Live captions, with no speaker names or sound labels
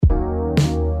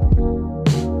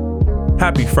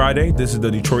Happy Friday. This is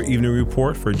the Detroit Evening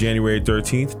Report for January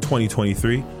 13th,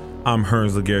 2023. I'm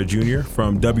Hearns Laguerre Jr.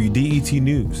 from WDET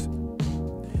News.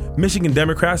 Michigan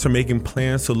Democrats are making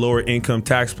plans to lower income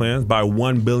tax plans by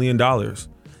 $1 billion.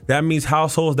 That means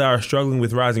households that are struggling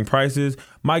with rising prices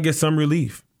might get some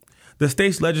relief. The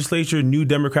state's legislature, new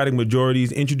Democratic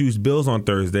majorities introduced bills on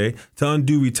Thursday to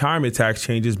undo retirement tax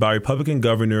changes by Republican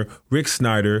Governor Rick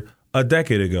Snyder a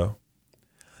decade ago.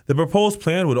 The proposed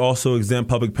plan would also exempt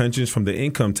public pensions from the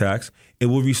income tax and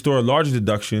will restore larger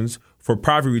deductions for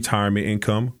private retirement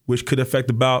income, which could affect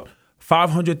about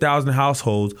 500,000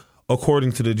 households,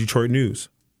 according to the Detroit News.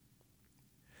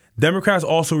 Democrats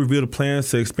also revealed plans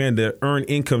to expand the earned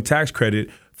income tax credit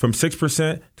from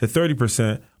 6% to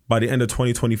 30% by the end of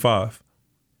 2025.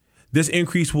 This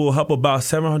increase will help about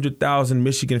 700,000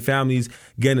 Michigan families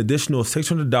get an additional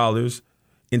 $600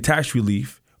 in tax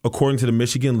relief, according to the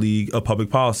Michigan League of Public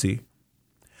Policy.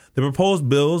 The proposed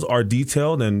bills are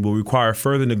detailed and will require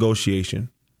further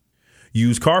negotiation.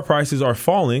 Used car prices are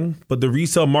falling, but the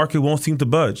resale market won't seem to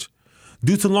budge.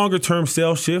 Due to longer-term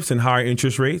sales shifts and higher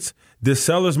interest rates, this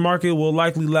seller's market will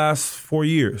likely last 4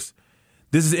 years.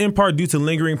 This is in part due to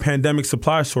lingering pandemic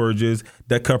supply shortages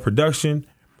that cut production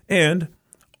and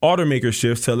automaker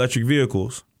shifts to electric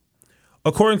vehicles.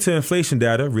 According to inflation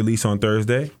data released on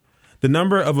Thursday, the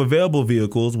number of available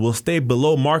vehicles will stay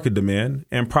below market demand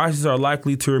and prices are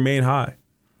likely to remain high.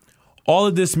 All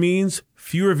of this means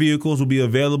fewer vehicles will be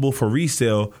available for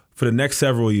resale for the next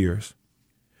several years.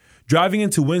 Driving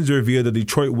into Windsor via the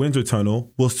Detroit-Windsor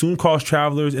Tunnel will soon cost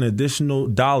travelers an additional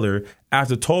 $1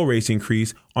 after toll rates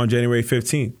increase on January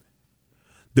 15th.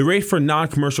 The rate for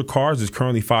non-commercial cars is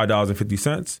currently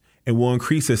 $5.50 and will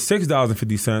increase to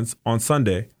 $6.50 on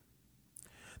Sunday.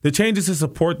 The changes to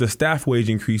support the staff wage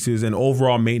increases and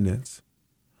overall maintenance.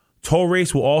 Toll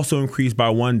rates will also increase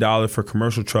by $1 for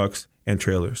commercial trucks and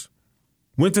trailers.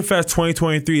 Winterfest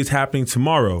 2023 is happening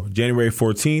tomorrow, January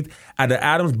 14th, at the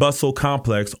Adams Bustle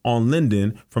Complex on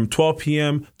Linden from 12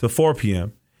 p.m. to 4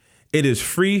 p.m. It is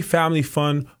free family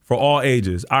fun for all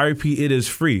ages. I repeat, it is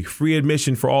free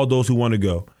admission for all those who want to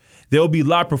go. There will be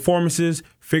live performances,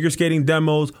 figure skating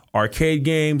demos, arcade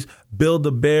games,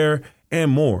 Build-A-Bear,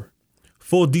 and more.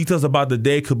 Full details about the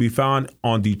day could be found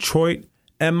on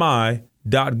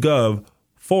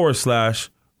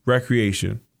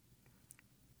detroitmi.gov/recreation.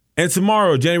 And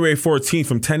tomorrow, January 14th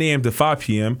from 10 a.m. to 5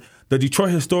 p.m., the Detroit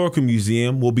Historical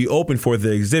Museum will be open for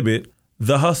the exhibit,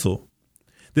 The Hustle.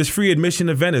 This free admission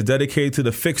event is dedicated to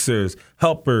the fixers,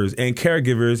 helpers, and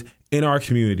caregivers in our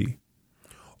community.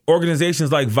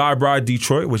 Organizations like Vibe Ride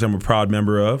Detroit, which I'm a proud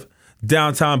member of,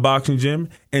 Downtown Boxing Gym,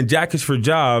 and Jackets for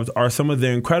Jobs are some of the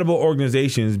incredible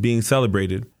organizations being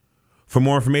celebrated. For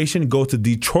more information, go to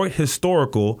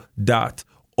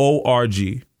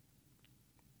detroithistorical.org.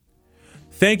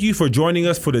 Thank you for joining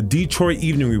us for the Detroit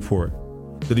Evening Report.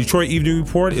 The Detroit Evening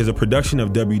Report is a production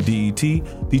of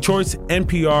WDET, Detroit's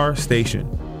NPR station.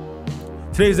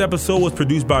 Today's episode was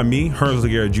produced by me, Hearns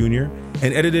Laguerre Jr.,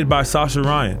 and edited by Sasha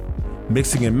Ryan.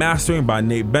 Mixing and mastering by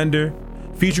Nate Bender.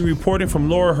 Featuring reporting from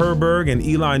Laura Herberg and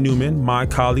Eli Newman, my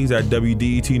colleagues at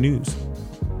WDET News.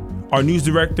 Our news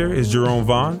director is Jerome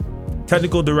Vaughn.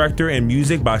 Technical director and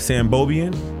music by Sam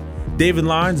Bobian. David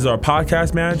Lyons is our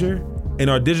podcast manager. And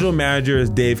our digital manager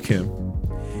is Dave Kim.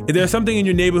 If there's something in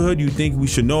your neighborhood you think we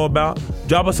should know about,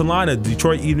 drop us a line at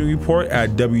Detroit Evening Report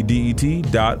at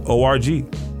WDET.org.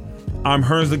 I'm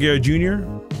Hearns Laguerre Jr.,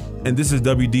 and this is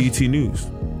WDET News.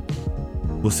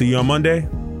 We'll see you on Monday.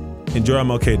 Enjoy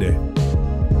MLK Day.